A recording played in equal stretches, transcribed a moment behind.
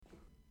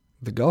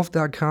The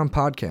Golf.com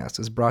podcast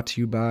is brought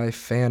to you by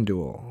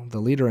FanDuel,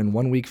 the leader in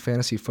one-week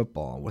fantasy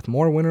football, with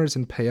more winners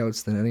and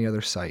payouts than any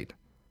other site.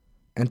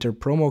 Enter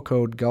promo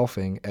code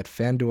GOLFING at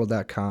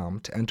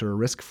FanDuel.com to enter a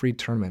risk-free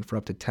tournament for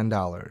up to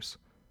 $10.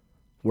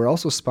 We're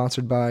also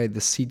sponsored by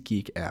the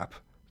SeatGeek app,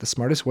 the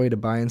smartest way to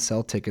buy and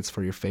sell tickets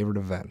for your favorite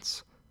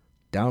events.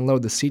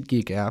 Download the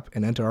SeatGeek app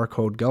and enter our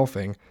code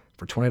GOLFING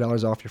for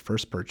 $20 off your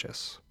first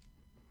purchase.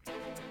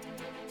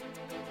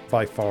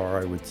 By far,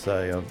 I would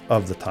say,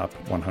 of the top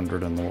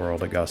 100 in the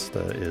world, Augusta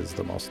is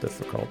the most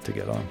difficult to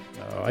get on.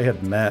 I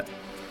had met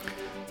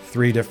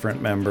 3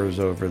 different members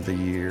over the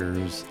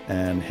years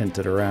and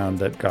hinted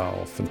around at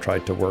golf and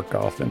tried to work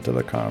golf into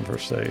the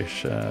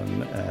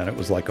conversation, and it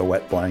was like a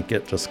wet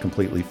blanket, just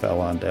completely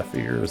fell on deaf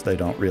ears. They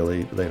don't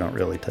really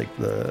take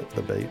the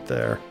bait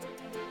there.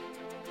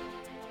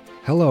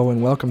 Hello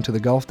and welcome to the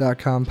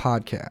Golf.com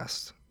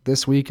podcast.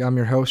 This week, I'm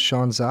your host,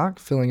 Sean Zock,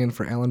 filling in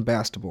for Alan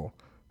Bastable.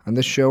 On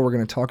this show, we're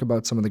going to talk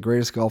about some of the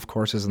greatest golf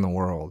courses in the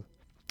world.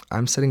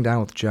 I'm sitting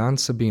down with John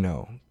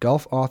Sabino,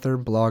 golf author,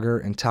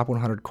 blogger, and top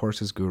 100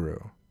 courses guru.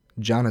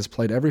 John has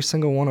played every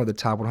single one of the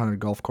top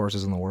 100 golf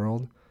courses in the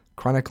world,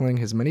 chronicling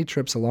his many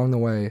trips along the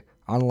way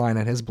online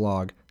at his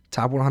blog,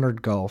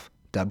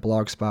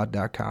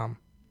 top100golf.blogspot.com.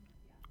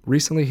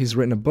 Recently, he's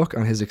written a book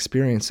on his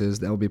experiences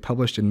that will be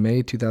published in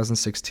May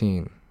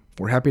 2016.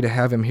 We're happy to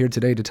have him here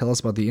today to tell us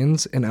about the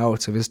ins and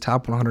outs of his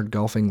top 100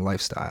 golfing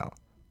lifestyle.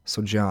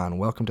 So, John,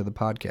 welcome to the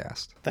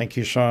podcast. Thank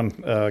you, Sean.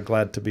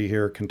 Glad to be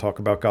here. Can talk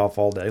about golf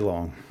all day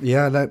long.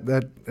 Yeah,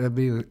 that'd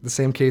be the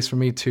same case for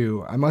me,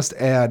 too. I must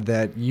add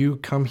that you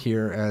come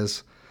here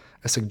as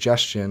a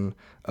suggestion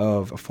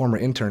of a former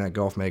intern at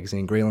Golf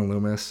Magazine, Graylin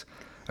Loomis,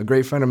 a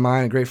great friend of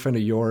mine, a great friend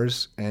of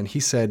yours, and he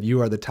said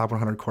you are the top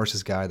 100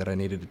 courses guy that I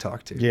needed to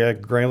talk to. Yeah,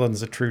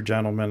 Graylin's a true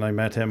gentleman. I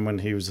met him when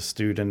he was a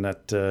student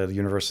at the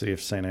University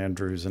of St.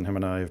 Andrews, and him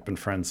and I have been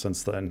friends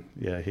since then.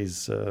 Yeah,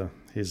 he's a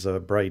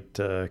bright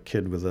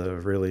kid with a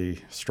really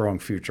strong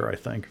future, I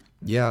think.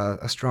 Yeah,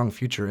 a strong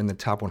future in the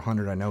top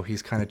 100. I know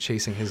he's kind of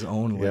chasing his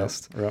own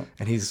list, yeah.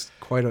 And he's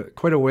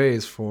quite a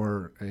ways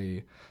for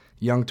a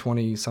young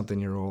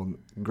 20-something-year-old.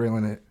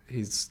 Graylin,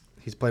 he's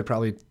played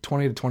probably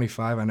 20 to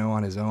 25, I know,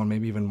 on his own,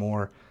 maybe even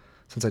more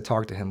since I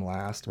talked to him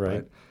last. Right.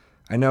 But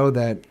I know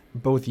that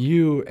both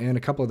you and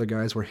a couple other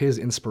guys were his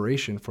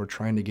inspiration for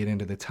trying to get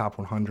into the top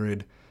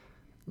 100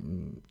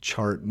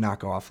 chart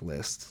knockoff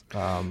list.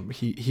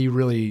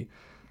 He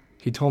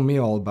told me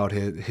all about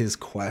his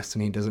quest,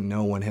 and he doesn't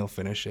know when he'll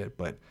finish it.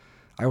 But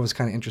I was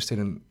kind of interested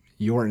in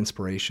your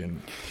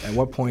inspiration. At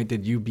what point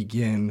did you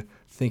begin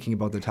thinking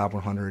about the top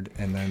 100,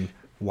 and then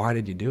why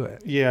did you do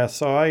it? Yeah,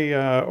 so I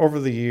over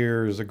the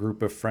years, a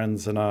group of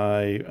friends and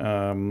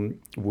I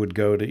would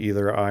go to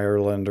either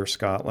Ireland or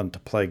Scotland to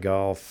play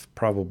golf.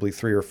 Probably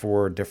 3 or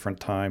 4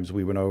 different times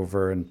we went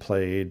over and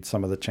played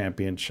some of the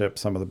championships,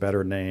 some of the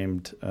better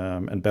named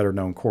and better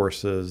known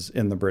courses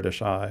in the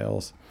British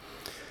Isles.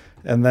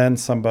 And then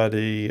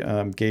somebody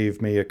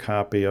gave me a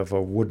copy of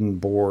a wooden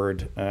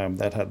board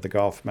that had the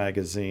Golf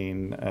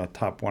Magazine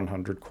top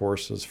 100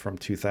 courses from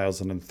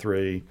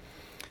 2003.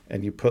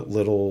 And you put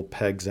little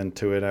pegs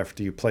into it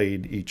after you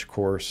played each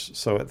course.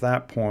 So at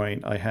that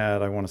point,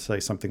 I want to say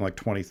something like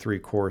 23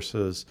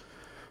 courses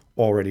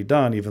already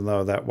done, even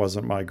though that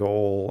wasn't my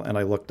goal. And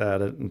I looked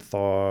at it and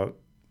thought,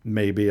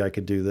 maybe I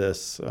could do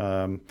this.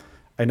 I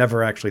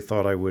never actually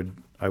thought I would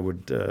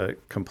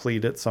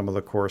complete it. Some of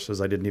the courses,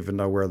 I didn't even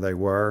know where they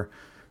were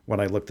when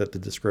I looked at the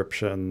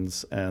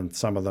descriptions, and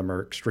some of them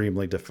are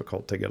extremely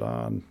difficult to get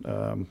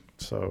on.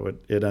 So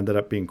it ended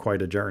up being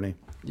quite a journey.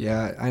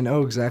 Yeah, I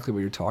know exactly what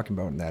you're talking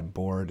about in that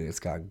board. It's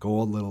got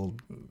gold little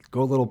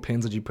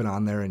pins that you put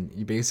on there, and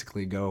you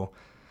basically go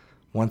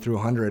 1 through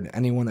 100.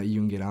 Anyone that you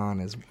can get on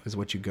is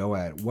what you go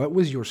at. What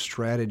was your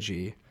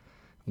strategy?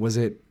 Was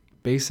it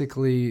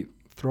basically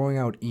throwing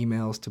out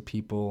emails to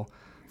people,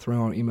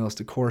 throwing out emails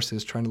to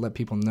courses, trying to let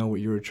people know what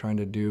you were trying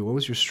to do? What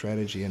was your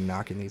strategy in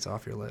knocking these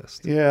off your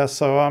list? Yeah,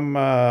 so I'm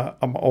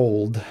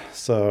old,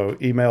 so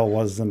email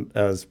wasn't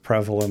as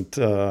prevalent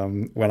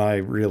when I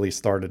really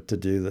started to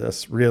do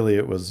this. Really,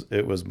 it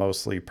was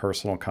mostly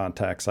personal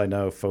contacts. I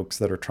know folks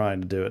that are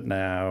trying to do it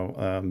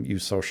now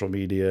use social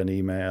media and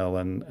email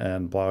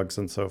and blogs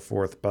and so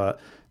forth, but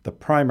the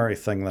primary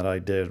thing that I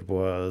did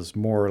was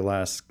more or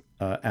less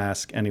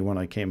ask anyone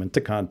I came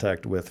into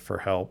contact with for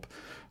help.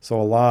 So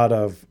a lot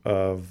of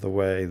the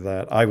way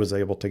that I was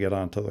able to get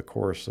onto the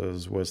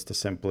courses was to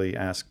simply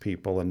ask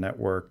people and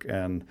network,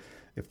 and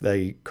if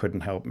they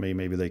couldn't help me,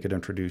 maybe they could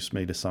introduce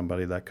me to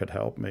somebody that could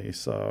help me.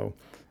 So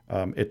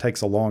it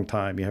takes a long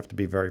time. You have to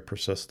be very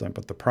persistent.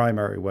 But the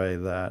primary way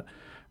that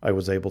I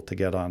was able to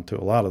get onto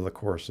a lot of the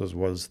courses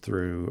was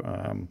through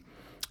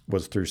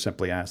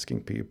simply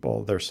asking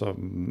people. There's a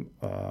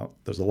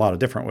lot of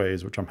different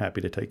ways, which I'm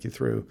happy to take you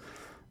through.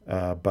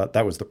 But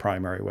that was the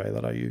primary way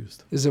that I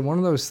used. Is it one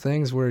of those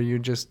things where you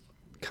just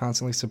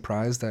constantly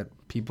surprised that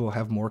people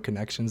have more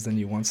connections than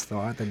you once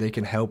thought, that they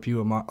can help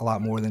you a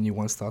lot more than you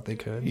once thought they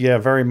could? Yeah,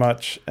 very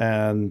much.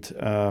 And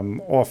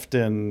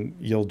often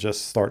you'll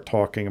just start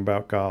talking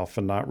about golf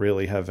and not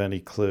really have any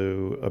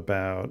clue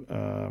about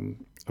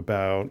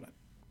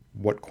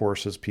what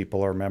courses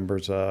people are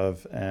members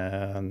of.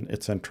 And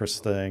it's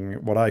interesting.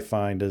 What I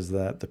find is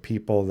that the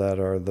people that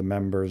are the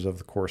members of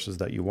the courses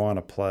that you want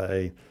to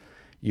play,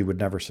 you would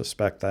never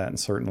suspect that. And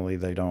certainly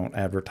they don't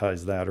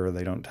advertise that or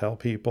they don't tell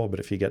people. But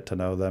if you get to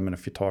know them and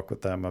if you talk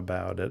with them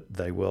about it,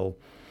 they will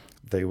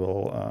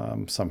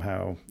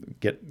somehow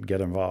get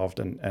involved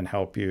and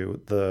help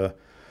you. The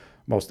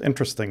most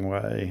interesting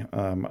way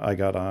I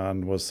got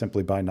on was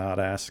simply by not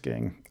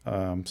asking.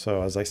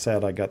 So as I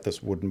said, I got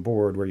this wooden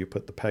board where you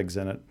put the pegs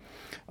in it.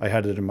 I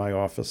had it in my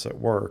office at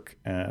work,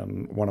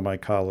 and one of my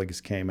colleagues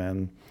came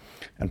in,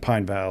 and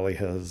Pine Valley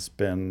has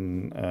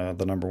been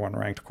the number one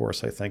ranked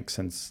course, I think,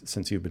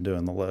 since you've been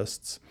doing the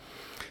lists.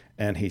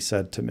 And he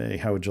said to me,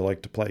 "How would you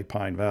like to play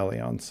Pine Valley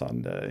on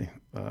Sunday?"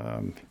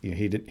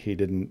 He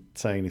didn't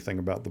say anything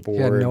about the board.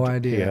 He had no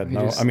idea.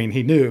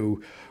 He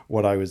knew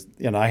what I was,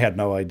 and I had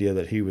no idea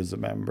that he was a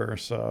member.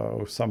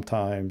 So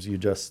sometimes you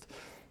just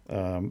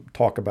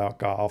talk about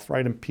golf,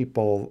 right? And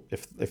people,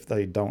 if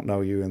they don't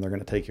know you and they're going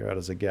to take you out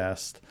as a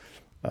guest,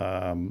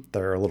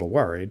 they're a little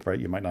worried, right?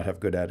 You might not have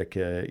good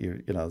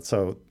etiquette,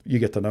 so you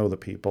get to know the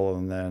people.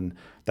 And then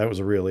that was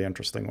a really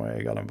interesting way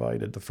I got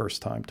invited the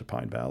first time to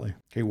Pine Valley.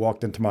 He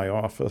walked into my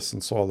office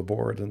and saw the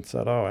board and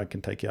said, "Oh, I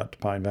can take you out to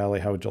Pine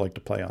Valley. How would you like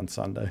to play on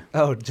Sunday?"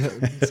 Oh,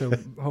 so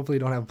hopefully you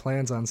don't have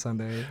plans on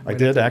Sunday. I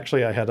did.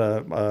 Actually, I had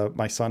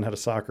my son had a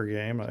soccer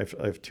game. I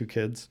have two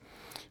kids.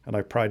 And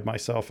I pride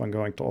myself on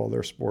going to all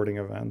their sporting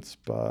events,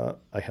 but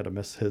I had to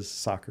miss his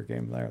soccer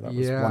game there. That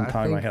was one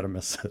time I had to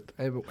miss it.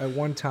 At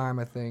one time,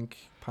 I think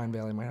Pine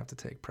Valley might have to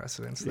take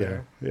precedence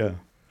there. Yeah.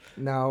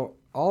 Now,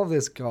 all of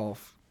this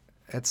golf,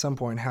 at some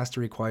point, has to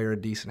require a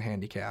decent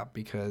handicap,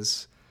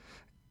 because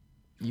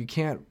you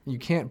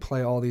can't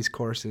play all these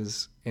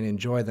courses and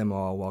enjoy them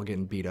all while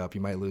getting beat up. You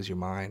might lose your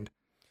mind.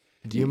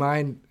 Do you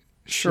mind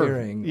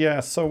sharing? Sure. Yeah.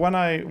 So when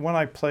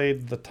I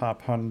played the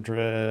top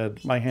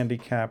 100, my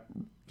handicap.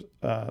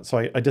 So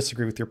I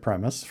disagree with your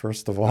premise,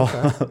 first of all.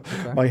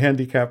 Okay. My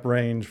handicap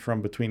range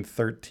from between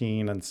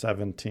 13 and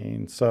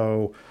 17.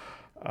 So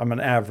I'm an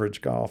average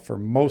golfer.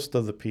 Most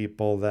of the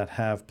people that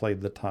have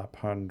played the top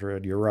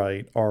 100, you're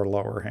right, are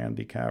lower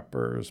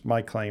handicappers.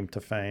 My claim to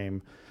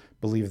fame,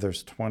 believe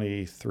there's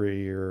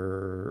 23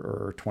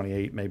 or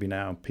 28 maybe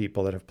now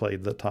people that have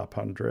played the top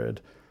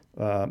 100.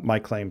 My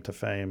claim to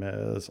fame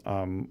is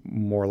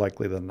more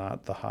likely than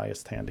not the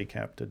highest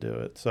handicap to do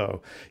it.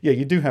 So, yeah,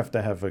 you do have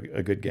to have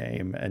a good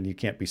game, and you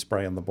can't be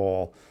spraying the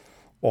ball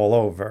all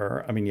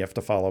over. I mean, you have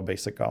to follow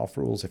basic golf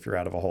rules. If you're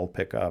out of a hole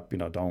pickup,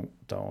 don't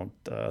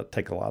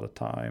take a lot of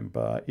time.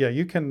 But, yeah,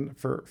 you can,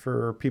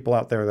 for people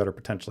out there that are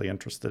potentially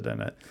interested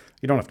in it,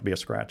 you don't have to be a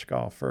scratch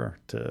golfer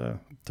to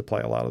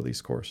play a lot of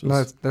these courses.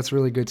 No, that's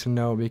really good to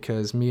know,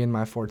 because me and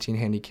my 14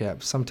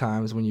 handicap,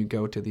 sometimes when you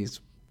go to these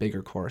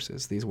bigger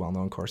courses, these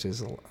well-known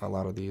courses, a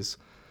lot of these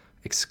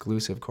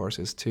exclusive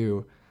courses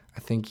too, I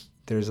think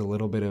there's a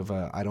little bit of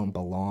a I don't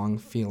belong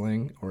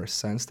feeling, or a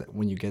sense that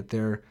when you get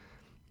there,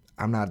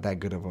 I'm not that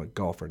good of a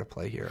golfer to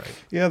play here.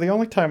 Yeah, the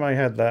only time I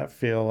had that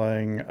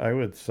feeling, I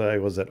would say,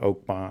 was at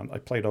Oakmont. I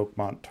played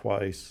Oakmont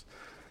twice,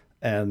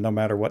 and no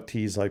matter what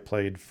tees I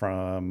played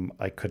from,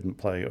 I couldn't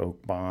play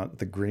Oakmont.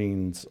 The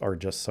greens are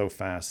just so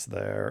fast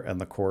there, and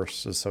the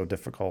course is so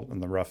difficult,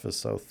 and the rough is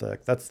so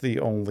thick. That's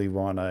the only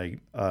one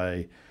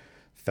I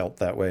felt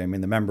that way. I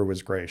mean, the member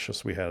was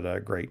gracious. We had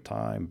a great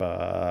time,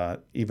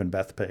 but even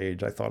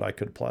Bethpage, I thought I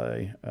could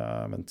play,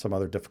 and some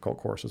other difficult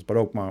courses. But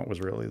Oakmont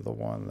was really the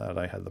one that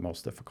I had the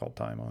most difficult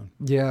time on.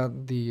 Yeah,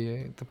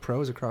 the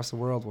pros across the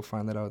world will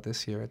find that out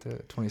this year at the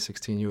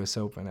 2016 U.S.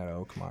 Open at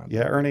Oakmont.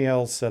 Yeah, Ernie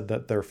Els said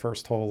that their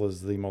first hole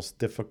is the most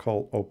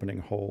difficult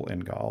opening hole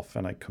in golf,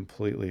 and I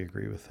completely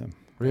agree with him.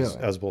 Really?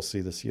 As we'll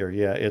see this year.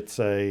 Yeah,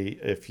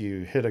 if you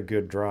hit a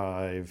good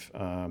drive,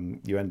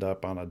 you end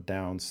up on a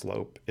down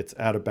slope. It's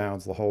out of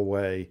bounds the whole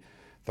way,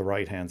 the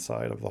right-hand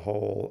side of the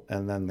hole,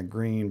 and then the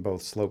green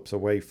both slopes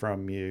away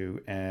from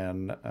you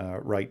and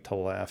right to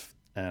left,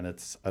 and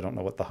I don't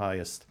know what the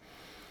highest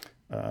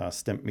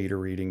stimp meter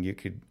reading you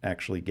could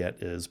actually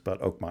get is,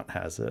 but Oakmont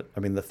has it.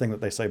 I mean, the thing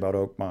that they say about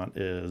Oakmont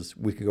is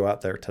we could go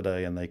out there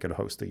today and they could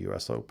host a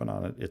U.S. Open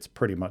on it. It's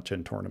pretty much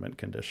in tournament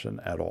condition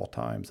at all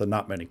times, and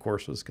not many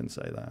courses can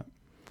say that.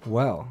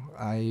 Well,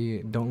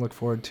 I don't look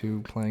forward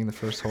to playing the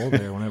first hole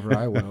there whenever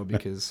I will,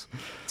 because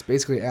it's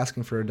basically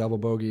asking for a double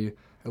bogey,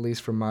 at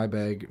least from my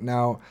bag.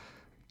 Now,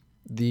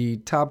 the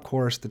top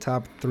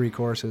 3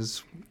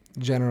 courses,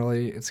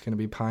 generally it's going to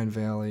be Pine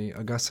Valley.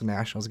 Augusta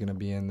National is going to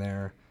be in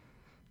there.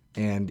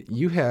 And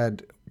you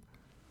had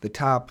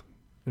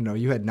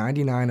you had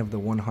 99 of the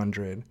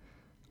 100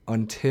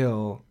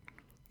 until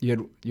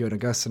you had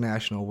Augusta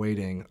National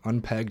waiting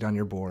unpegged on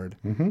your board.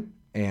 Mm-hmm.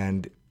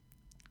 And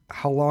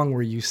how long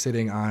were you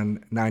sitting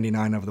on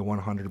 99 of the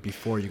 100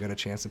 before you got a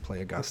chance to play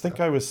I Augusta? think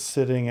I was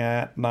sitting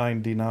at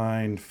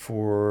 99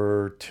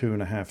 for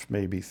 2.5,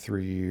 maybe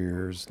 3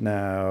 years.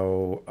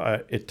 Now,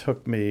 it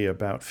took me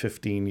about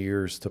 15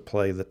 years to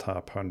play the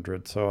top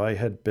 100. So I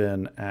had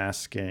been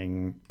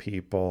asking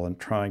people and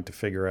trying to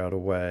figure out a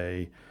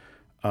way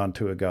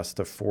onto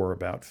Augusta for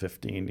about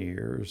 15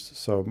 years.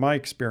 So my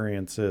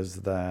experience is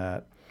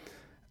that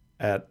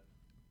at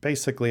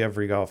basically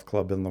every golf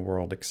club in the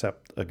world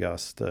except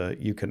Augusta,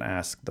 you can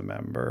ask the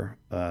member.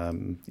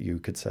 You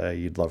could say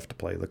you'd love to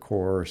play the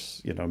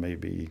course.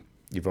 Maybe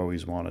you've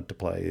always wanted to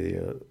play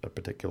a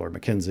particular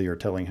McKinsey or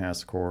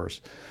Tillinghast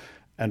course.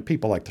 And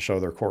people like to show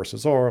their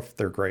courses off.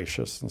 They're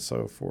gracious and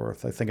so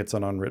forth. I think it's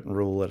an unwritten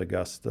rule at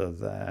Augusta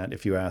that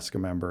if you ask a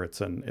member,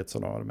 it's an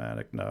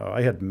automatic no.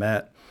 I had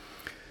met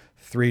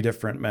 3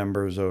 different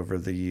members over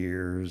the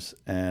years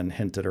and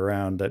hinted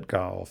around at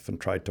golf and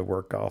tried to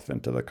work golf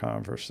into the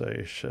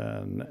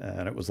conversation,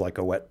 and it was like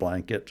a wet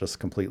blanket, just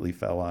completely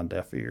fell on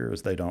deaf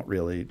ears. They don't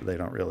really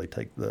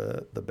take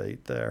the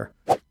bait there.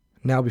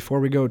 Now, before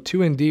we go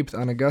too in deep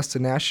on Augusta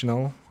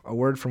National, a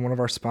word from one of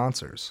our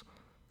sponsors.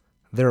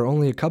 There are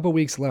only a couple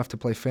weeks left to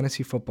play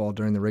fantasy football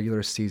during the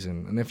regular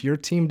season, and if your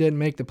team didn't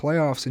make the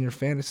playoffs in your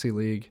fantasy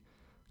league,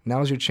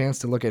 now's your chance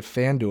to look at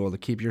FanDuel to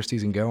keep your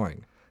season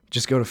going.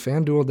 Just go to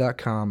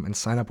FanDuel.com and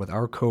sign up with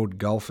our code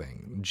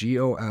GOLFING,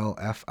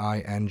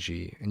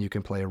 GOLFING, and you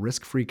can play a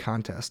risk-free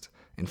contest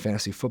in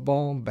fantasy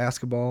football,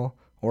 basketball,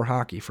 or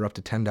hockey for up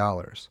to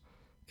 $10.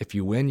 If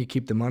you win, you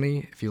keep the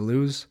money. If you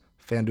lose,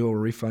 FanDuel will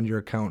refund your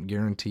account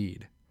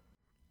guaranteed.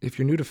 If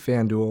you're new to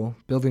FanDuel,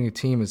 building a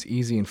team is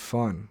easy and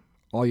fun.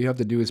 All you have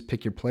to do is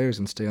pick your players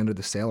and stay under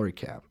the salary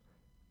cap.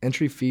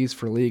 Entry fees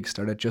for leagues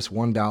start at just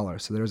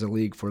 $1, so there's a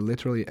league for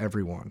literally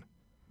everyone.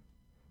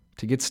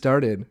 To get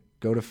started,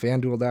 go to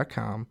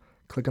FanDuel.com,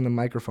 click on the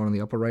microphone in the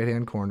upper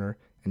right-hand corner,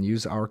 and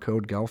use our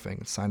code GOLFING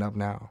and sign up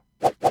now.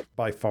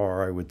 By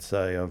far, I would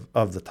say,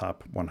 of the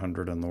top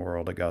 100 in the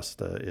world,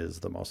 Augusta is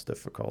the most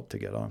difficult to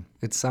get on.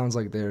 It sounds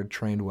like they're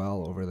trained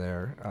well over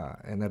there,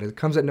 and that it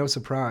comes at no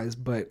surprise,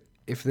 but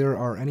if there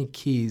are any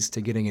keys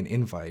to getting an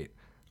invite,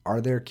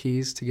 are there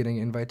keys to getting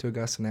an invite to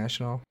Augusta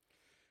National?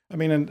 I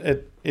mean,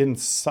 in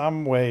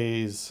some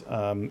ways,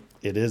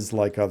 it is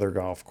like other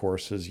golf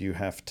courses. You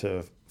have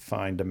to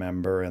find a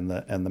member, and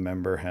the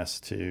member has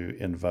to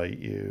invite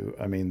you.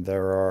 I mean,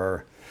 there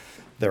are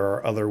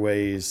other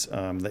ways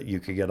that you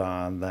could get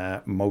on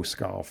that most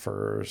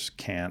golfers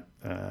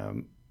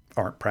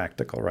aren't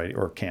practical, right,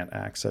 or can't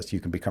access. You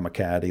can become a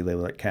caddy. They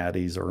let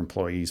caddies or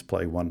employees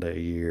play one day a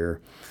year.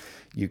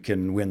 You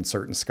can win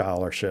certain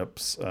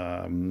scholarships,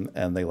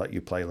 and they let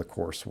you play the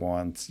course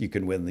once. You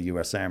can win the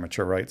U.S.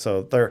 Amateur, right?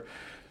 So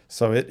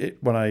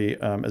when I,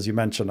 as you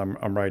mentioned,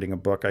 I'm writing a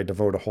book. I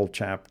devote a whole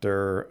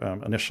chapter.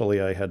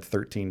 Initially, I had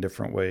 13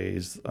 different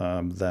ways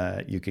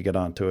that you could get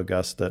onto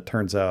Augusta. It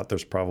turns out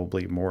there's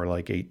probably more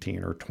like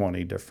 18 or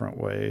 20 different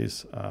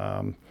ways.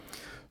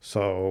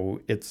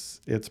 So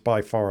it's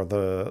by far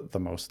the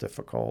most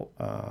difficult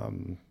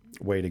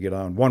way to get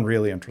on. One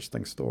really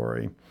interesting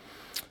story.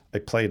 I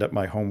played at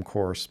my home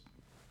course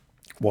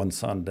one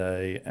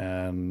Sunday,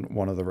 and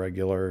one of the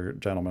regular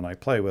gentlemen I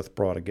play with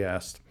brought a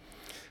guest.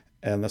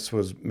 And this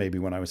was maybe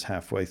when I was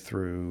halfway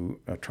through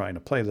trying to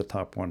play the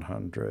top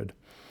 100.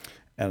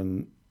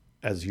 And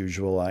as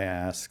usual, I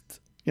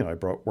asked, I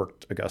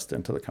worked Augusta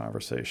into the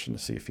conversation to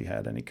see if he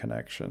had any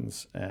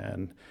connections.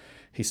 And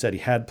he said he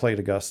had played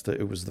Augusta.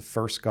 It was the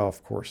first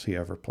golf course he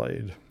ever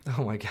played.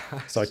 Oh, my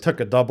gosh. So I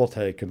took a double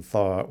take and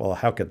thought, well,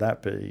 how could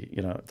that be?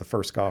 The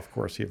first golf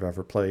course you've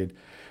ever played.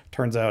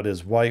 Turns out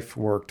his wife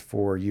worked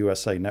for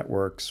USA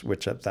Networks,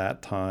 which at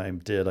that time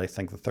did, I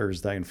think, the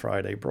Thursday and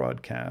Friday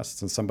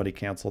broadcasts, and somebody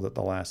canceled at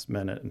the last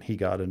minute, and he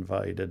got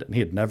invited, and he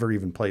had never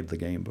even played the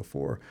game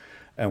before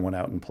and went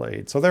out and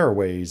played. So there are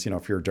ways,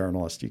 if you're a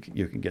journalist, you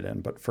can get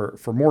in, but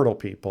for mortal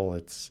people,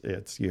 it's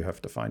you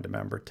have to find a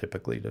member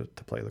typically to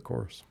play the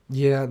course.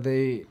 Yeah,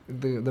 the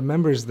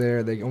members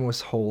there, they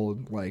almost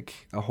hold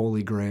like a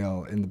holy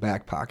grail in the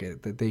back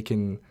pocket that they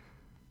can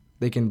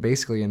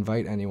basically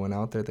invite anyone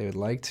out there they would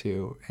like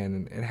to,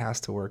 and it has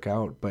to work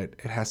out, but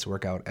it has to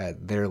work out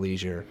at their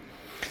leisure,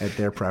 at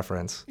their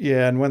preference.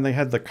 Yeah, and when they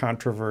had the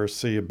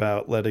controversy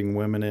about letting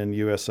women in,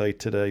 USA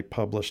Today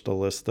published a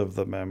list of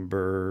the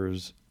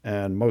members,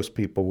 and most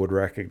people would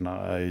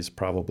recognize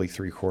probably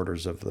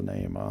 3/4 of the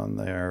name on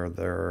there.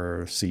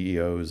 They're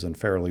CEOs and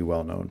fairly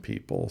well-known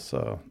people,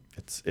 so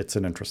it's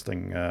an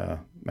interesting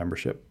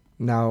membership.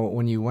 Now,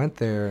 when you went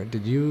there,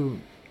 did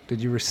you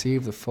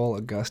receive the full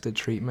Augusta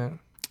treatment?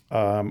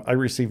 I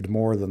received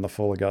more than the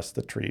full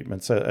Augusta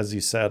treatment. So, as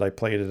you said, I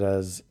played it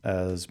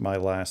as my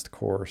last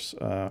course.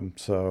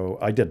 So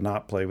I did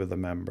not play with a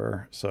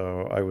member.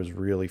 So I was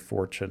really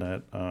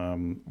fortunate.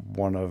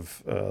 One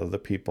of the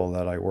people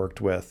that I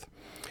worked with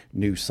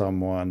knew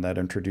someone that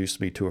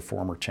introduced me to a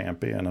former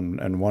champion.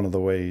 And one of the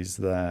ways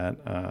that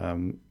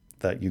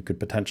you could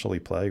potentially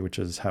play, which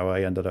is how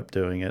I ended up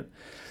doing it,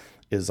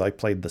 is I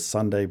played the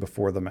Sunday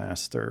before the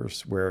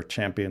Masters, where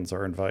champions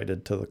are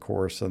invited to the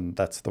course, and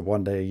that's the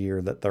one day a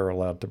year that they're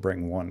allowed to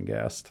bring one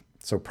guest.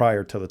 So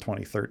prior to the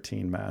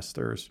 2013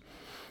 Masters,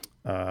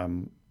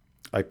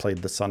 I played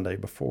the Sunday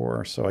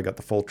before, so I got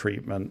the full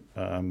treatment,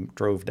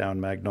 drove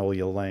down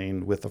Magnolia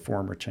Lane with the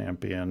former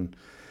champion,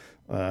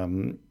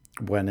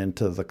 went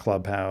into the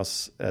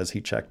clubhouse as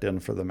he checked in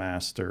for the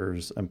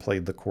Masters, and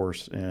played the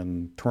course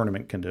in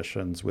tournament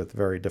conditions with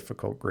very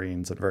difficult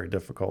greens and very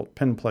difficult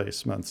pin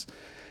placements.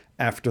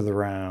 After the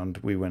round,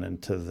 we went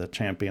into the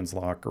champions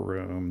locker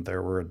room.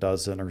 There were a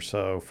dozen or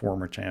so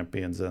former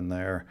champions in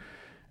there.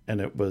 And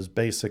it was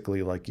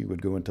basically like you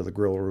would go into the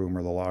grill room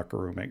or the locker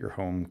room at your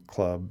home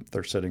club.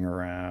 They're sitting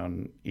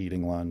around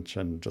eating lunch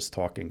and just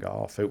talking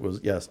golf. It was,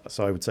 yes.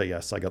 So I would say,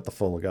 yes, I got the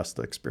full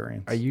Augusta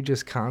experience. Are you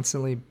just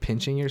constantly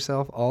pinching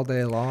yourself all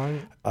day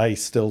long? I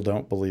still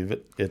don't believe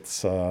it.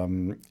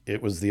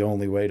 It was the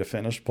only way to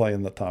finish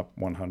playing the top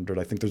 100.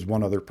 I think there's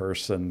one other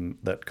person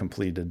that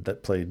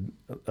played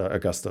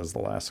Augusta as the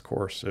last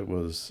course. It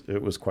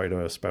was quite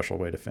a special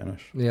way to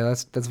finish. Yeah,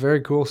 that's a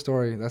very cool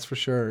story. That's for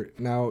sure.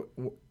 Now,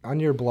 on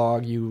your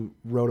blog, you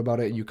wrote about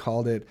it and you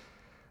called it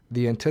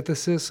the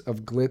antithesis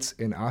of glitz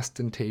and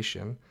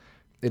ostentation.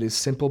 It is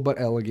simple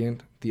but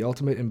elegant, the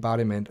ultimate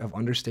embodiment of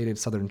understated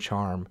Southern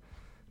charm.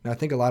 Now, I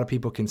think a lot of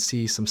people can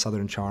see some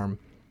Southern charm,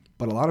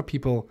 but a lot of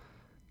people,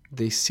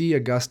 they see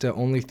Augusta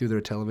only through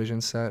their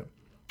television set,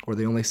 or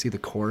they only see the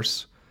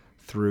course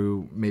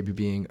through maybe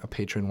being a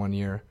patron one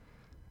year.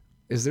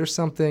 Is there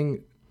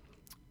something,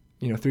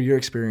 through your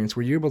experience,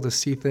 were you able to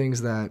see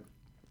things that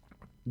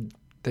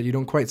you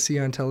don't quite see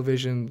on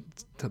television,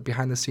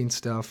 behind the scenes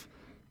stuff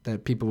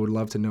that people would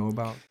love to know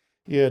about?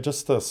 Yeah,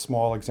 just a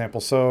small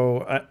example.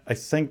 So I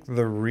think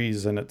the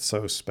reason it's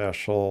so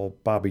special,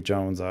 Bobby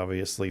Jones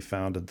obviously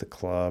founded the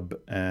club,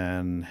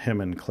 and him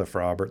and Cliff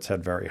Roberts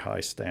had very high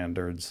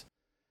standards.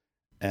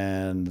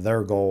 And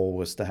their goal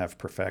was to have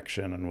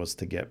perfection and was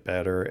to get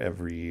better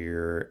every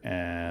year.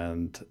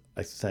 And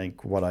I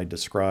think what I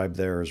described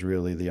there is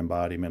really the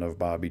embodiment of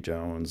Bobby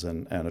Jones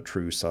and a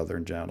true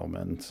Southern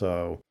gentleman.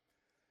 So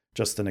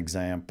just an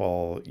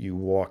example, you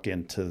walk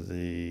into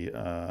the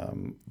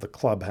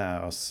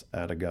clubhouse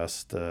at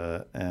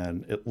Augusta,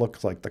 and it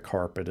looks like the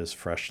carpet is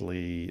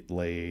freshly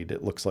laid.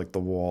 It looks like the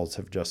walls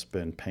have just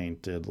been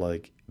painted.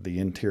 Like, the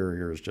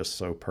interior is just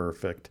so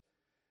perfect.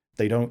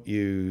 They don't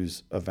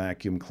use a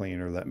vacuum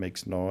cleaner that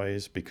makes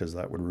noise because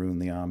that would ruin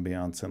the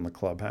ambiance in the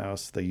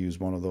clubhouse. They use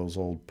one of those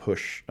old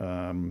push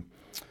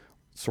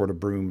sort of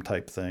broom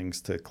type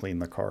things to clean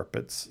the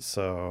carpets.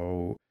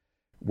 So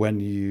when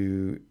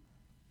you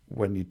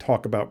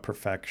talk about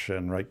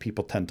perfection, right,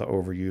 people tend to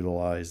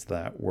overutilize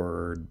that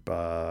word.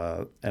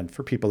 And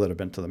for people that have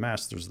been to the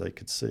Masters, they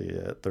could see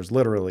it. There's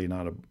literally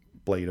not a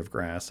blade of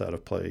grass out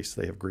of place.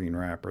 They have green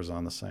wrappers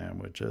on the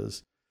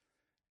sandwiches.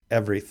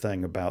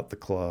 Everything about the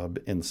club,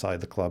 inside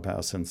the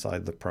clubhouse,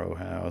 inside the pro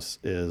house,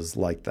 is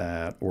like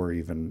that, or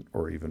even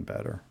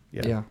better.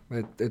 Yeah,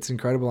 it's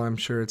incredible. I'm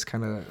sure it's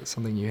kind of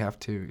something you have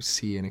to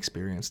see and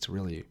experience to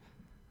really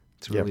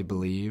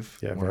believe.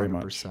 Yeah, 100%. Very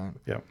much.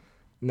 Yeah.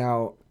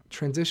 Now,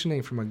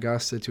 transitioning from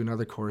Augusta to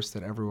another course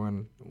that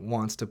everyone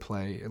wants to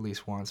play at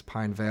least once,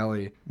 Pine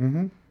Valley.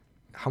 Mm-hmm.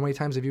 How many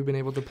times have you been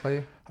able to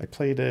play? I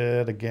played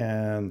it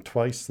again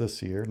twice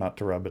this year, not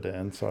to rub it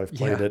in. So I've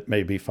played it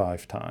maybe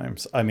 5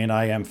 times. I mean,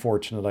 I am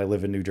fortunate. I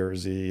live in New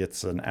Jersey.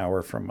 It's an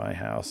hour from my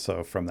house.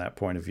 So from that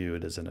point of view,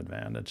 it is an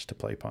advantage to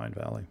play Pine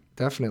Valley.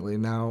 Definitely.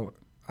 Now,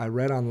 I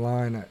read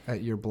online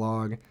at your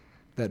blog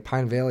that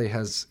Pine Valley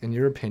has, in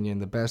your opinion,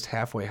 the best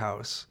halfway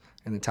house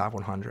in the top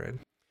 100.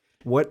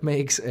 What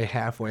makes a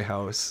halfway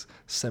house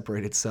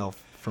separate itself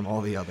from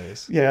all the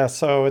others? Yeah,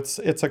 so it's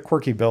a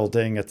quirky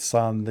building. It's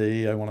on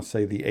the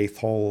 8th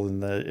hole in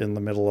the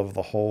middle of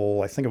the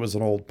hole. I think it was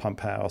an old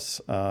pump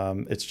house.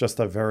 It's just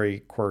a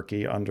very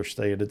quirky,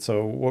 understated.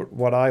 So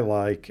what I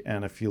like,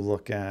 and if you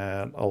look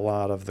at a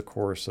lot of the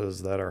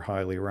courses that are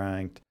highly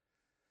ranked,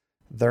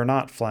 they're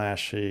not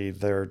flashy.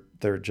 They're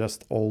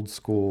just old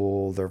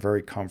school. They're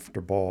very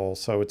comfortable.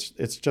 So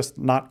it's just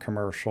not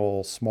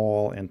commercial,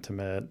 small,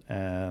 intimate,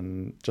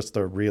 and just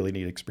a really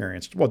neat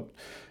experience. Well,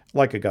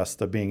 like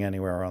Augusta, being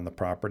anywhere on the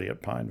property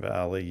at Pine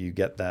Valley, you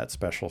get that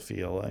special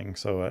feeling.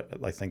 So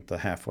I think the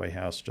halfway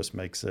house just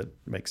makes it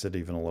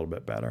even a little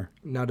bit better.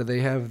 Now, do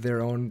they have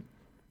their own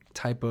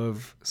type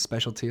of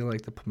specialty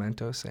like the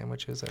pimento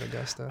sandwiches at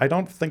Augusta? I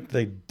don't think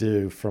they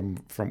do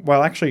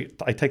well, actually,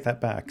 I take that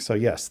back. So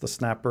yes, the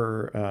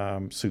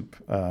snapper soup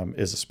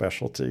is a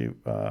specialty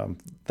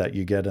that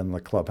you get in the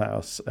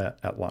clubhouse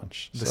at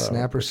lunch. The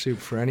snapper soup,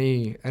 for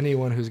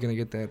anyone who's going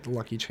to get that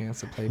lucky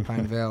chance to play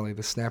Pine Valley,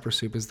 the snapper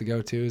soup is the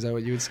go-to. Is that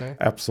what you would say?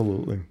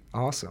 Absolutely.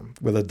 Awesome.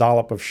 With a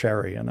dollop of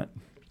sherry in it.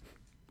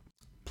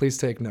 Please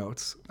take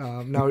notes.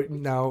 Now,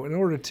 in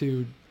order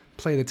to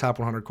play the top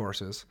 100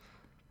 courses,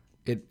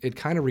 it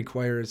kind of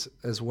requires,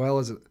 as well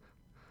as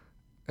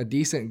a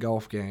decent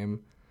golf game,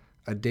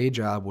 a day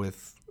job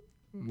with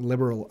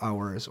liberal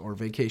hours or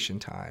vacation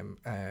time,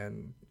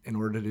 and in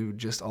order to do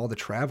just all the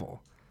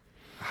travel.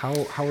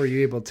 How are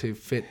you able to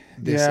fit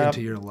this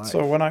into your life?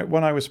 So when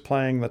I was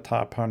playing the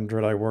top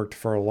 100, I worked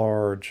for a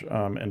large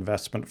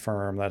investment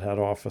firm that had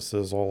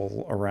offices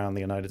all around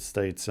the United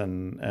States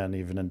and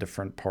even in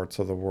different parts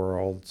of the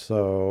world.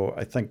 So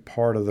I think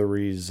part of the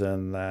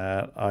reason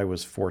that I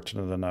was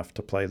fortunate enough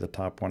to play the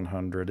top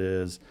 100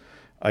 is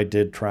I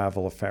did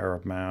travel a fair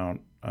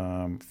amount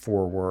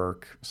for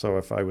work. So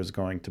if I was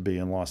going to be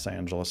in Los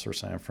Angeles or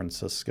San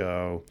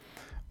Francisco,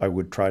 I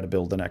would try to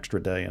build an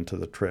extra day into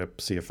the trip,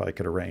 see if I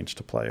could arrange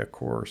to play a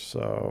course.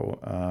 So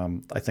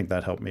I think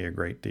that helped me a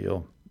great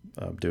deal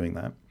doing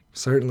that.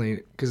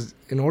 Certainly, because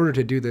in order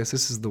to do this,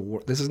 this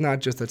is not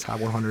just the top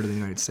 100 in the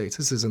United States.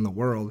 This is in the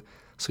world.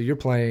 So you're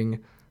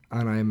playing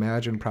on, I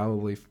imagine,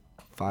 probably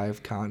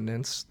 5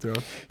 continents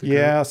throughout the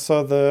Yeah,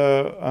 so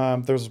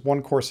there's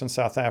one course in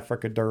South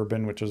Africa,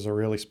 Durban, which is a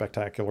really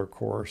spectacular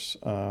course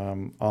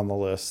on the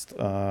list.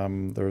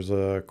 There's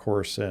a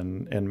course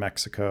in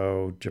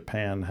Mexico.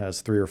 Japan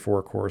has 3 or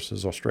 4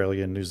 courses,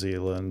 Australia and New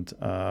Zealand.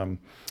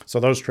 So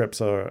those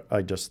trips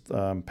I just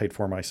paid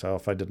for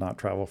myself. I did not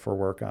travel for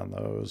work on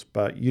those.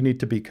 But you need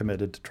to be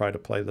committed to try to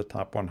play the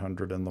top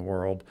 100 in the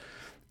world.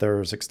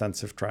 There's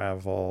extensive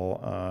travel.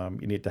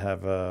 You need to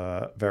have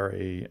a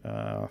very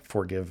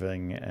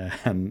forgiving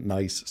and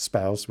nice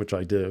spouse, which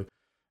I do.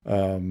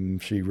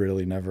 She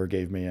really never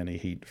gave me any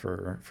heat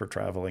for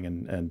traveling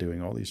and doing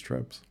all these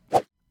trips.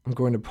 I'm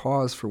going to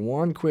pause for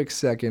one quick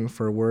second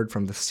for a word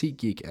from the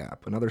SeatGeek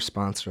app, another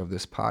sponsor of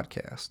this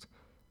podcast.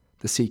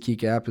 The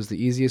SeatGeek app is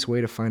the easiest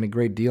way to find a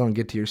great deal and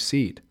get to your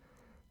seat.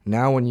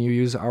 Now when you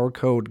use our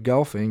code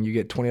GOLFING, you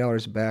get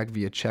 $20 back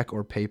via check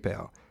or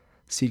PayPal.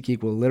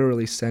 SeatGeek will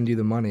literally send you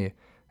the money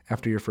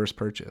after your first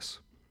purchase.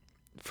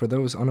 For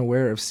those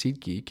unaware of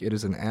SeatGeek, it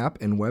is an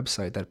app and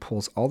website that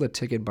pulls all the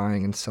ticket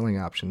buying and selling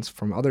options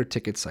from other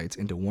ticket sites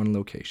into one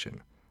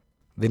location.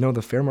 They know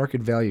the fair market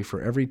value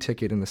for every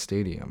ticket in the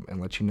stadium and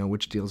let you know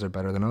which deals are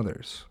better than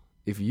others.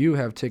 If you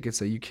have tickets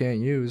that you can't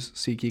use,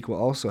 SeatGeek will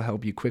also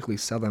help you quickly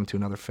sell them to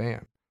another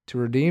fan. To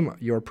redeem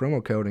your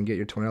promo code and get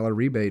your $20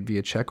 rebate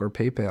via check or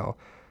PayPal,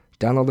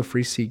 download the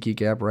free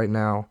SeatGeek app right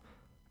now,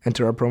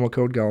 enter our promo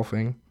code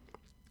GOLFING.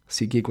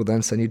 SeatGeek will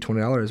then send you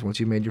 $20 once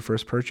you made your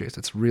first purchase.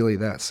 It's really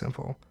that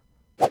simple.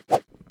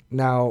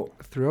 Now,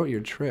 throughout your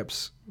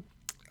trips,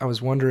 I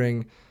was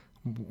wondering,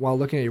 while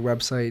looking at your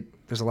website,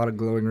 there's a lot of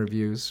glowing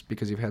reviews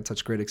because you've had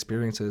such great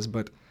experiences,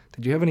 but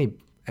did you have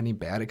any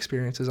bad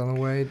experiences on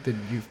the way?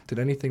 Did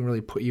anything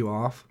really put you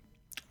off?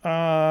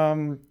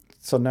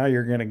 So now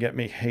you're going to get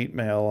me hate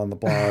mail on the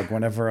blog.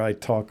 Whenever I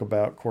talk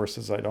about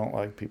courses I don't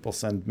like, people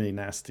send me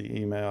nasty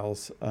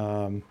emails.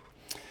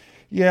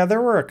 Yeah,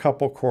 there were a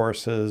couple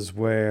courses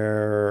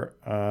where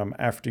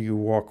after you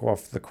walk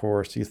off the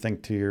course, you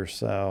think to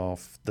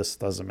yourself, this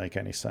doesn't make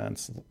any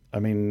sense. I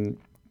mean,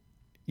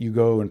 you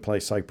go and play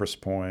Cypress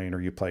Point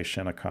or you play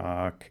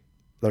Shinnecock.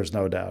 There's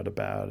no doubt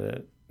about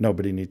it.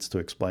 Nobody needs to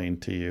explain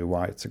to you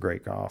why it's a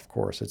great golf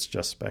course. It's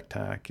just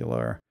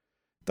spectacular.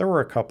 There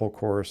were a couple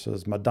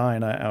courses,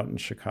 Medina out in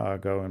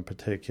Chicago in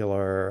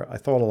particular. I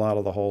thought a lot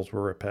of the holes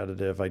were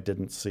repetitive. I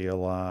didn't see a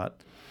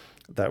lot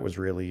that was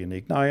really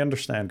unique. Now, I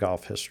understand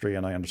golf history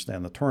and I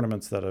understand the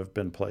tournaments that have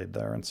been played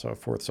there and so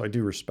forth, so I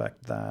do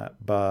respect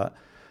that. But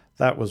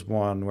that was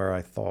one where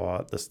I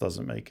thought, this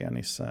doesn't make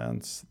any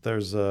sense.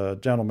 There's a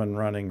gentleman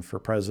running for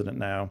president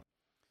now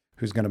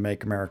who's going to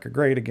make America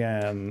great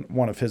again.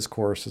 One of his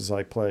courses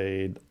I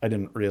played, I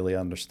didn't really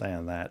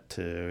understand that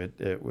too.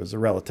 It was a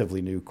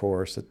relatively new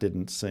course. It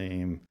didn't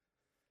seem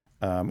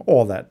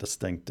all that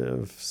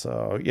distinctive.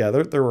 So yeah,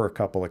 there were a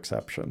couple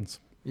exceptions.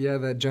 Yeah,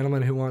 that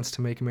gentleman who wants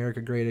to make America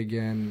great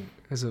again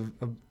is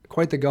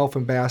quite the golf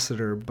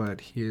ambassador, but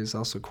he is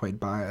also quite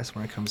biased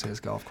when it comes to his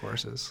golf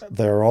courses.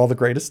 They're all the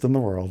greatest in the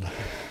world.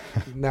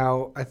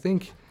 Now, I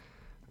think,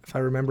 if I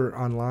remember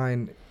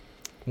online,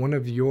 one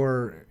of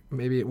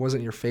maybe it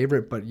wasn't your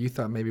favorite, but you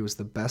thought maybe it was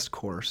the best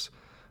course,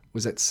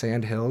 was at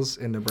Sand Hills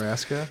in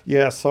Nebraska?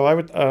 Yeah, so I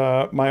would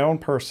my own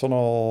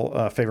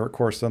personal favorite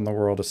course in the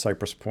world is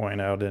Cypress Point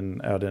out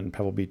in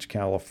Pebble Beach,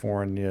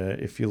 California.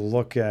 If you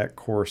look at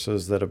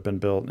courses that have been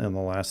built in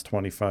the last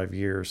 25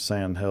 years,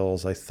 Sand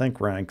Hills I think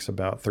ranks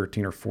about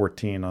 13 or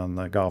 14 on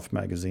the Golf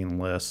Magazine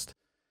list.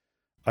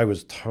 I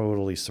was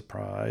totally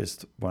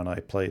surprised when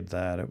I played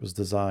that. It was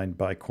designed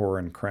by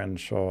Corin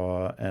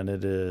Crenshaw, and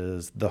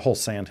the whole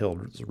Sand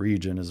Hills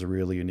region is a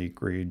really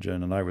unique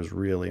region, and I was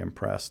really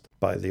impressed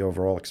by the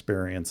overall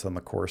experience on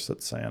the course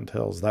at Sand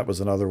Hills. That was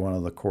another one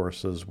of the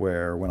courses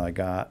where when I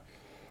got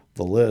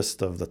the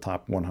list of the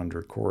top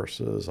 100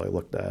 courses, I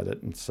looked at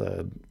it and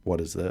said,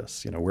 what is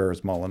this? Where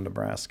is Mullen,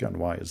 Nebraska, and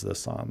why is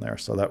this on there?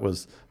 So that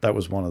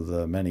was one of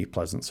the many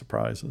pleasant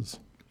surprises.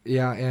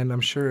 Yeah, and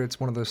I'm sure it's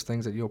one of those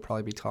things that you'll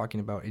probably be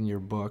talking about in your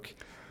book.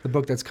 The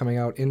book that's coming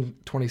out in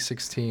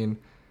 2016,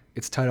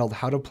 it's titled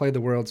How to Play the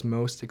World's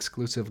Most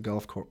Exclusive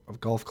Golf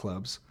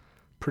Clubs.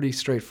 Pretty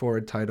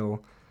straightforward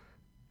title.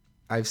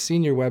 I've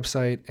seen your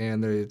website,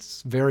 and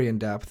it's very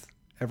in-depth.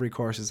 Every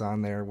course is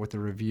on there with a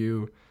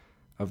review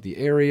of the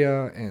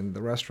area and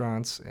the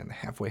restaurants and the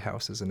halfway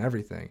houses and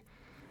everything.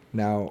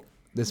 Now,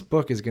 this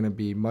book is going to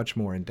be much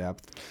more in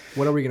depth.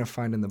 What are we going to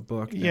find in the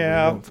book that we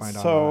won't find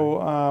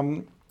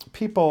online?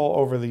 People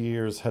over the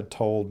years had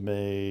told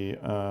me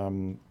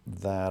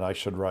that I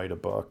should write a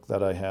book,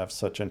 that I have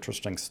such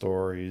interesting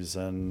stories,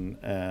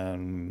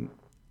 and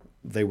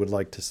they would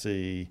like to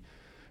see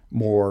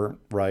more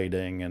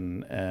writing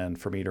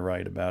and for me to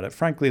write about it.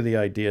 Frankly, the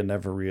idea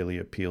never really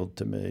appealed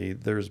to me.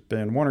 There's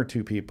been one or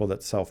two people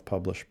that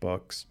self-publish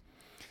books.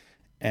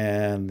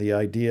 And the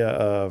idea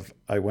of,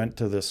 I went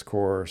to this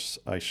course,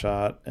 I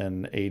shot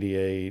in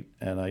 88,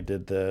 and I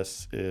did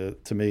this,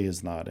 to me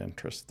is not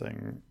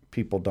interesting.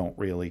 People don't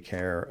really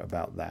care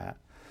about that.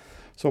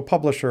 So a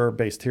publisher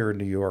based here in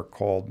New York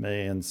called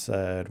me and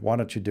said, why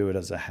don't you do it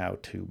as a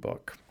how-to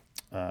book?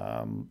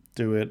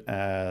 Do it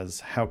as,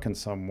 how can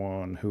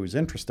someone who's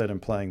interested in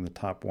playing the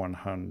top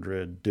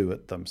 100 do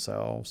it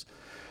themselves?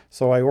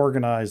 So I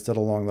organized it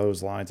along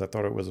those lines. I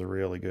thought it was a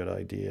really good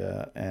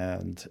idea,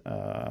 and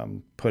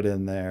put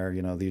in there,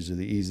 these are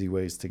the easy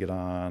ways to get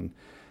on.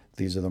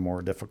 These are the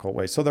more difficult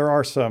ways. So there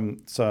are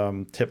some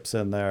tips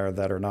in there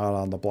that are not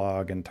on the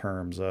blog in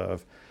terms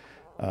of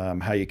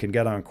how you can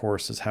get on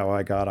courses, how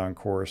I got on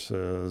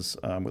courses,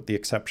 with the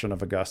exception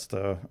of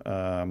Augusta,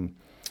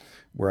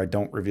 where I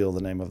don't reveal the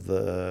name of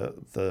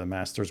the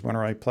Masters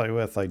winner I play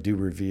with. I do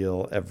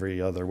reveal every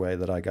other way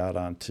that I got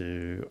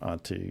onto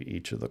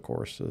each of the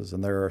courses.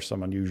 And there are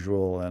some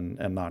unusual and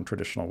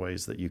non-traditional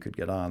ways that you could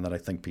get on that I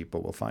think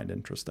people will find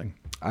interesting.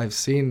 I've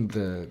seen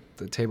the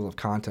table of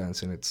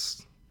contents, and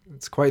it's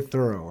quite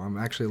thorough. I'm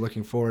actually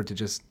looking forward to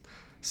just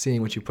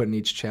seeing what you put in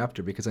each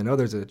chapter, because I know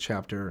there's a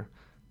chapter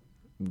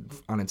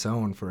on its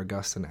own for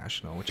Augusta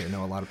National, which I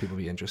know a lot of people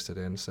will be interested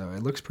in. So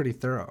it looks pretty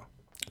thorough.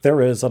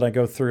 There is, and I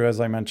go through, as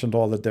I mentioned,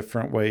 all the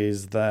different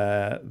ways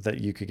that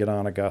you could get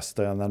on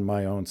Augusta, and then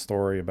my own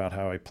story about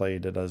how I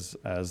played it as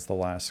the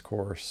last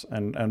course.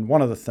 And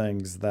one of the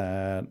things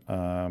that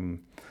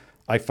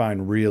I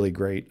find really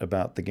great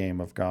about the game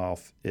of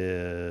golf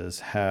is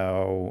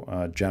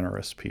how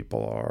generous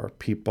people are.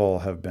 People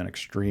have been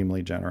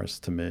extremely generous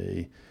to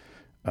me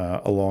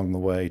along the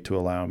way to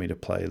allow me to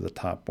play the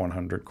top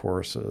 100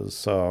 courses.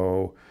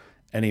 So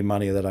any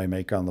money that I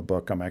make on the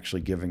book, I'm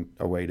actually giving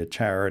away to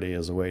charity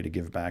as a way to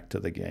give back to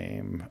the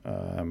game.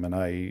 And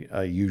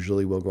I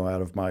usually will go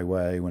out of my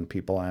way when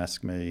people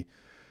ask me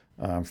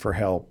for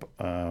help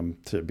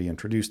to be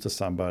introduced to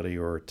somebody,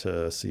 or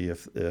to see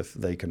if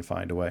they can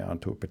find a way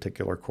onto a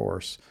particular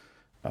course,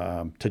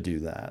 to do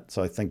that.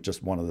 So I think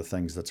just one of the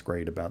things that's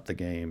great about the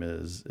game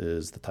is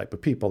the type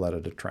of people that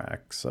it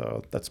attracts.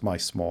 So that's my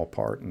small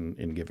part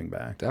in giving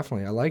back.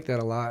 Definitely. I like that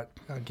a lot,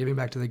 giving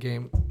back to the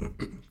game.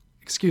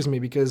 Excuse me,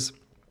 because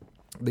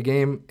the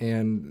game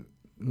and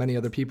many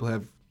other people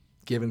have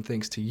given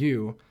things to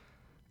you.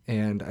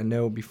 And I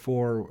know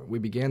before we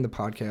began the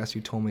podcast,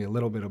 you told me a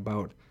little bit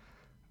about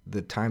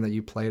the time that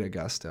you played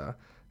Augusta,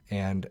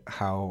 and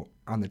how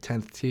on the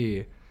 10th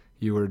tee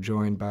you were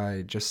joined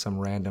by just some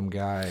random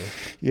guy.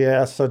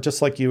 Yeah, so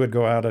just like you would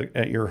go out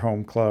at your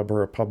home club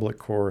or a public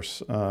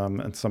course,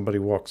 and somebody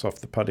walks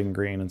off the putting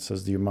green and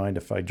says, do you mind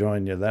if I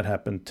join you? That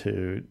happened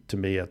to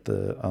me on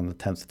the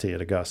 10th tee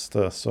at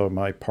Augusta. So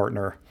my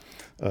partner,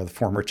 the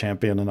former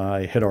champion, and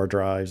I hit our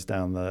drives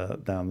down the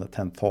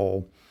 10th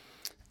hole,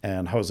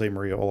 and Jose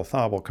Maria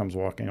Olazabal comes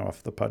walking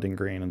off the putting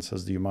green and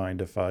says, do you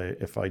mind if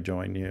I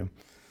join you?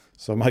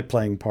 So my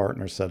playing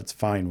partner said, it's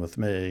fine with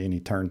me. And he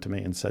turned to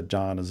me and said,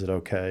 John, is it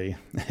okay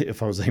if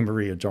Jose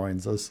Maria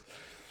joins us?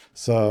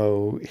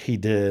 So he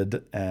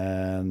did,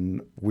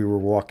 and we were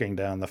walking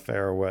down the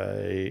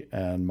fairway,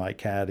 and my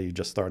caddy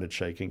just started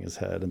shaking his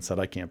head and said,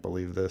 I can't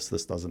believe this.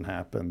 This doesn't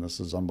happen. This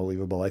is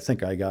unbelievable. I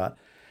think I got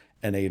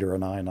an 8 or a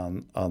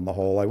 9 on the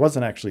hole. I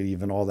wasn't actually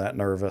even all that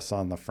nervous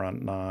on the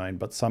front 9,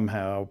 but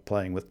somehow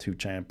playing with two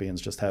champions,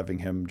 just having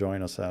him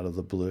join us out of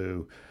the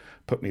blue,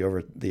 put me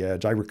over the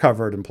edge. I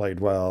recovered and played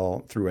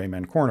well through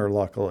Amen Corner,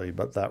 luckily,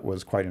 but that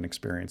was quite an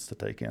experience to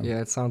take in.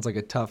 Yeah, it sounds like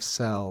a tough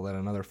sell that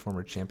another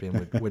former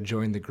champion would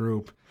join the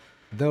group.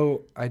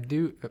 Though I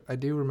do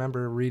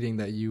remember reading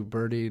that you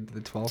birdied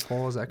the 12th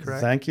hole. Is that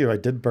correct? Thank you. I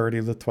did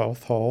birdie the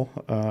 12th hole,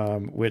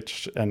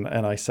 which, and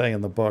I say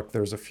in the book,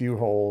 there's a few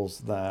holes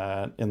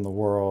that in the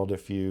world,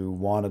 if you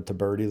wanted to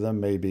birdie them,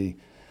 maybe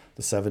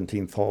the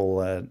 17th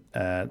hole at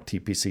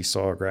TPC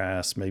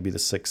Sawgrass, maybe the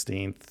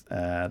 16th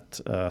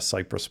at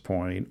Cypress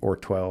Point, or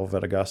 12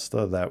 at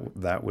Augusta,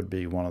 that would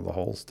be one of the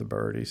holes to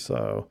birdie.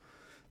 So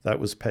that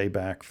was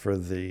payback for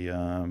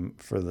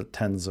the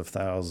tens of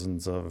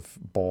thousands of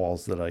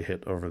balls that I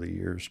hit over the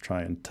years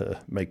trying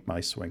to make my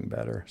swing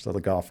better. So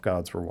the golf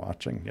gods were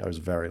watching. I was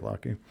very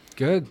lucky.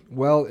 Good.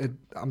 Well,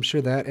 I'm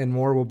sure that and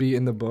more will be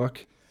in the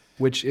book,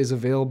 which is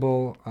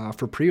available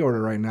for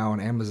pre-order right now on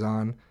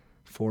Amazon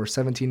for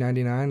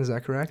 $17.99. Is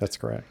that correct? That's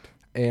correct.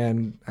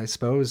 And I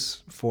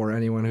suppose for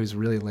anyone who's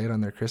really late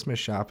on their Christmas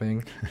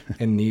shopping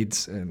and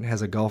needs and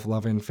has a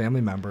golf-loving family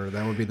member,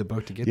 that would be the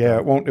book to get. Yeah,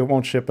 them. It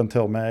won't ship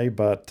until May,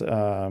 but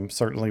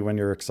certainly when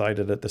you're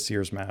excited at this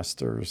year's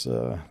Masters,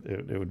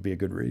 it would be a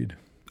good read.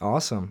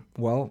 Awesome.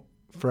 Well,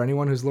 for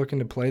anyone who's looking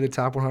to play the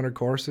top 100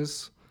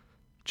 courses,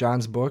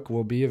 John's book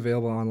will be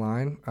available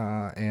online,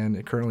 and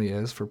it currently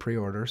is for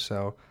pre-order.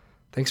 So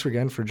thanks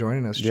again for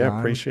joining us, John. Yeah,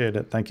 appreciate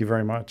it. Thank you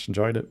very much.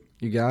 Enjoyed it.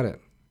 You got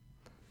it.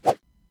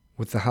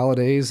 With the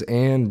holidays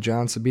and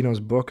John Sabino's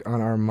book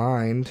on our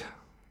mind,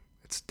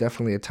 it's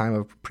definitely a time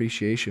of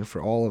appreciation for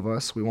all of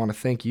us. We want to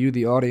thank you,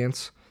 the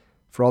audience,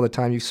 for all the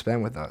time you've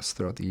spent with us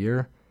throughout the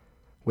year.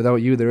 Without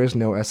you, there is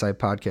no SI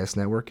Podcast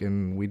Network,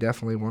 and we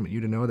definitely want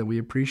you to know that we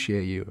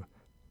appreciate you.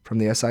 From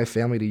the SI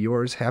family to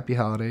yours, happy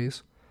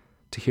holidays.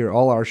 To hear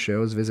all our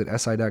shows, visit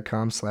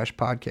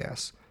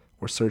si.com/podcasts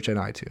or search in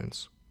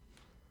iTunes.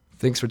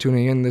 Thanks for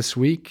tuning in this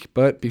week,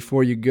 but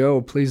before you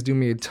go, please do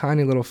me a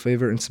tiny little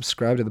favor and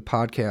subscribe to the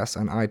podcast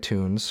on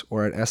iTunes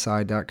or at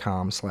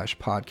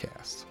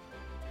si.com/podcasts.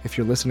 If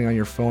you're listening on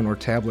your phone or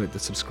tablet, the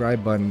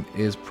subscribe button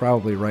is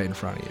probably right in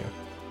front of you.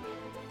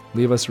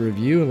 Leave us a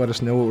review and let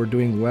us know what we're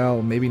doing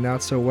well, maybe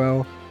not so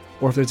well,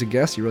 or if there's a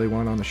guest you really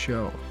want on the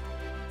show.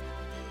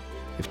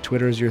 If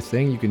Twitter is your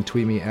thing, you can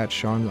tweet me at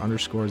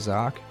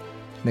Sean_Zock.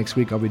 Next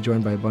week, I'll be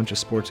joined by a bunch of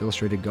Sports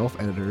Illustrated golf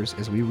editors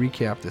as we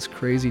recap this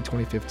crazy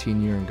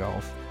 2015 year in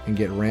golf and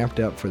get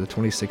ramped up for the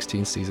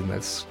 2016 season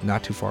that's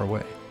not too far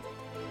away.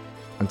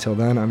 Until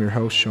then, I'm your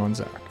host, Sean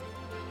Zock.